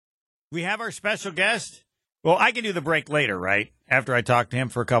We have our special guest. Well, I can do the break later, right? After I talk to him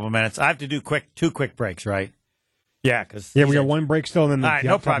for a couple minutes. I have to do two quick breaks, right? Yeah, because we got one break still. And then all right,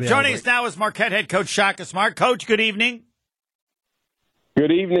 no problem. Joining us now is Marquette head coach Shaka Smart. Coach, good evening.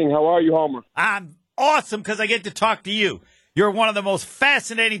 Good evening. How are you, Homer? I'm awesome because I get to talk to you. You're one of the most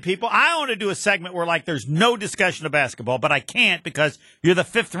fascinating people. I want to do a segment where, there's no discussion of basketball, but I can't because you're the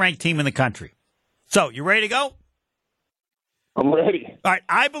 5th-ranked team in the country. So, you ready to go? I'm ready. All right.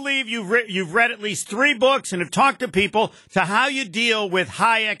 I believe you've read at least 3 books and have talked to people to how you deal with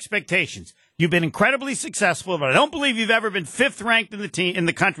high expectations. You've been incredibly successful, but I don't believe you've ever been 5th-ranked in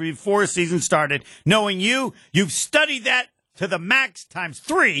the country before a season started. Knowing you've studied that to the max times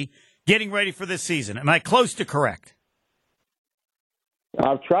 3 getting ready for this season. Am I close to correct?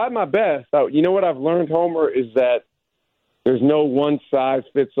 I've tried my best. You know what I've learned, Homer, is that there's no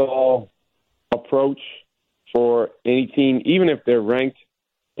one-size-fits-all approach for any team, even if they're ranked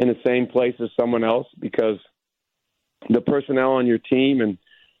in the same place as someone else, because the personnel on your team and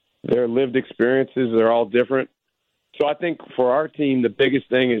their lived experiences, they're all different. So I think for our team, the biggest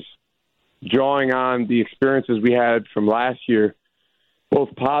thing is drawing on the experiences we had from last year,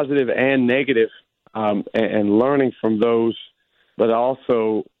 both positive and negative, and learning from those, but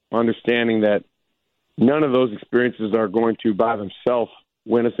also understanding that none of those experiences are going to, by themselves,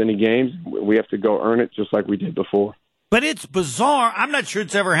 win us any games. We have to go earn it just like we did before. But it's bizarre. I'm not sure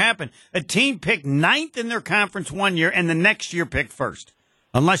it's ever happened. A team picked 9th in their conference one year and the next year picked 1st,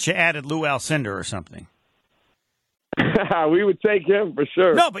 unless you added Lou Alcindor or something. We would take him for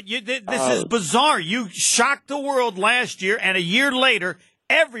sure. No, but this is bizarre. You shocked the world last year, and a year later,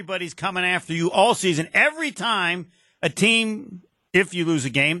 everybody's coming after you all season. Every time a team, if you lose a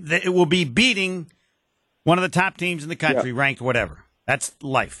game, it will be beating one of the top teams in the country, ranked whatever. That's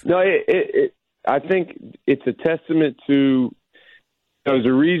life. No, I think it's a testament to there's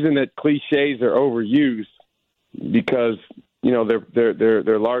a reason that cliches are overused because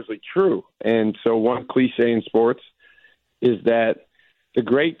they're largely true. And so one cliche in sports is that the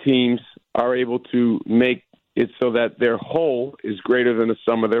great teams are able to make it so that their whole is greater than the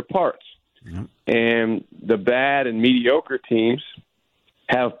sum of their parts. Mm-hmm. And the bad and mediocre teams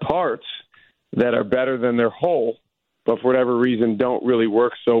have parts that are better than their whole, but for whatever reason don't really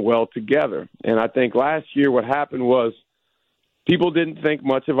work so well together. And I think last year what happened was people didn't think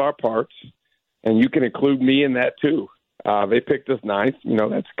much of our parts, and you can include me in that too. They picked us 9th.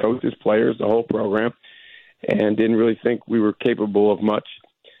 That's coaches, players, the whole program, and didn't really think we were capable of much.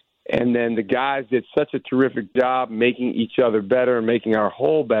 And then the guys did such a terrific job making each other better and making our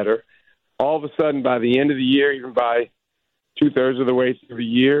whole better. All of a sudden, by the end of the year, even by 2/3 of the way through the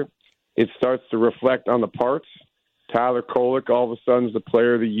year, it starts to reflect on the parts. Tyler Kolek all of a sudden is the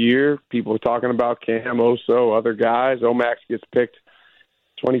player of the year. People are talking about Cam Oso, other guys. Omax gets picked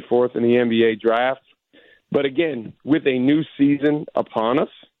 24th in the NBA draft. But again, with a new season upon us,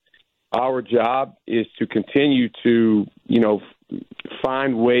 our job is to continue to,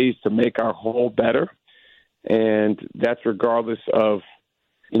 find ways to make our whole better. And that's regardless of,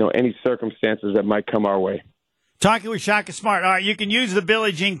 any circumstances that might come our way. Talking with Shaka Smart. All right, you can use the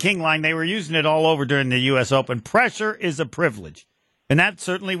Billie Jean King line. They were using it all over during the U.S. Open. Pressure is a privilege. And that's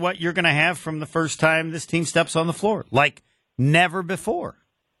certainly what you're going to have from the first time this team steps on the floor, like never before.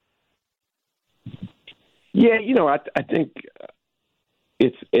 Yeah, I think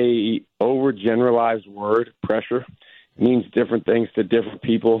it's a overgeneralized word, pressure. It means different things to different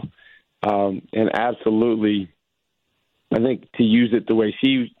people. And absolutely, I think to use it the way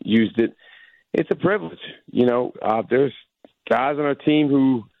she used it, it's a privilege. There's guys on our team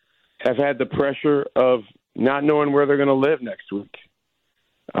who have had the pressure of not knowing where they're going to live next week.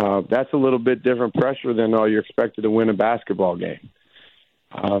 That's a little bit different pressure than, you're expected to win a basketball game.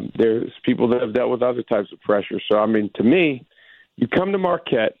 There's people that have dealt with other types of pressure. So, to me, you come to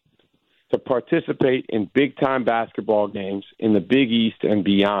Marquette to participate in big-time basketball games in the Big East and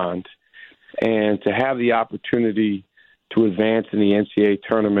beyond, and to have the opportunity to advance in the NCAA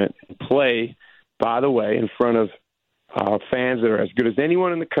tournament and play, by the way, in front of fans that are as good as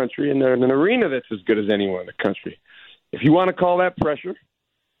anyone in the country, and they're in an arena that's as good as anyone in the country. If you want to call that pressure,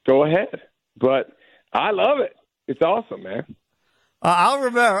 go ahead. But I love it. It's awesome, man. I'll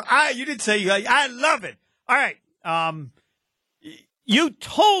remember. You did say I love it. All right. You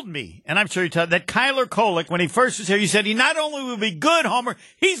told me, and I'm sure you told that Tyler Kolek, when he first was here, you said he not only will be good, Homer,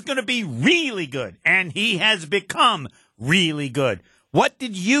 he's going to be really good. And he has become really good. What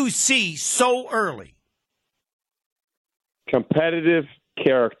did you see so early? Competitive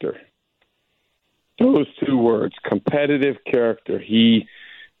character. Those 2 words, competitive character. He,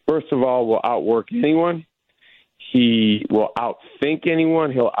 first of all, will outwork anyone. He will outthink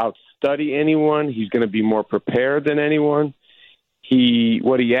anyone. He'll outstudy anyone. He's going to be more prepared than anyone.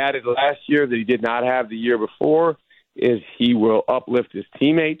 What he added last year that he did not have the year before is he will uplift his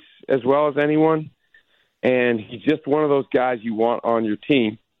teammates as well as anyone. And he's just one of those guys you want on your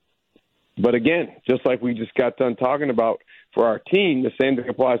team. But again, just like we just got done talking about for our team, the same thing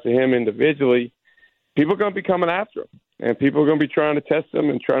applies to him individually. People are going to be coming after him, and people are going to be trying to test him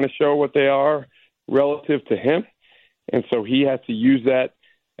and trying to show what they are relative to him. And so he has to use that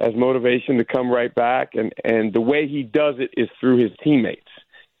as motivation to come right back. And the way he does it is through his teammates.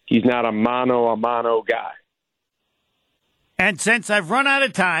 He's not a mano guy. And since I've run out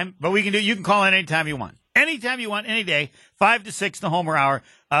of time, but you can call in anytime you want. Anytime you want, any day, 5 to 6, the Homer Hour.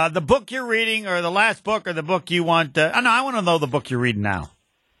 The book you're reading, or the last book, or the book you want. I want to know the book you're reading now.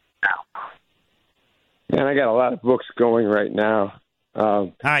 Man, I got a lot of books going right now.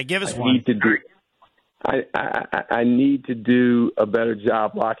 All right, give us one. I need to do a better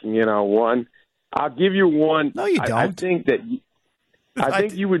job locking in on one. I'll give you one. No, you don't. I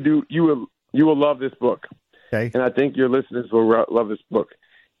think you will love this book. Okay. And I think your listeners will love this book.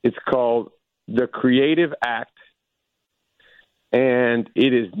 It's called The Creative Act, and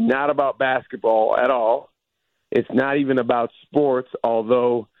it is not about basketball at all. It's not even about sports,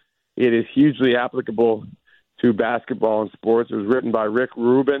 although it is hugely applicable to basketball and sports. It was written by Rick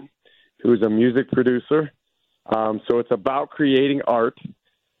Rubin, who is a music producer. So it's about creating art,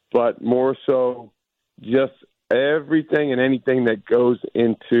 but more so just everything and anything that goes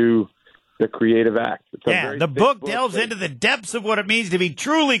into the creative act. The book delves into the depths of what it means to be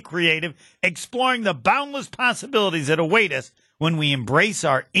truly creative, exploring the boundless possibilities that await us when we embrace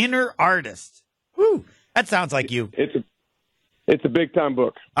our inner artists. Woo, that sounds like you. It's a big-time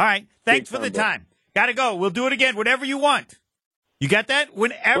book. All right, thanks for the time. Got to go. We'll do it again, whenever you want. You got that?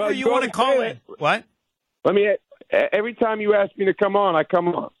 Whenever you want to call in. What? Every time you ask me to come on, I come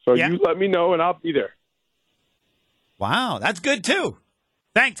on. So you let me know, and I'll be there. Wow, that's good, too.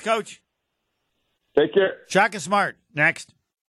 Thanks, Coach. Take care. Shaka Smart, next.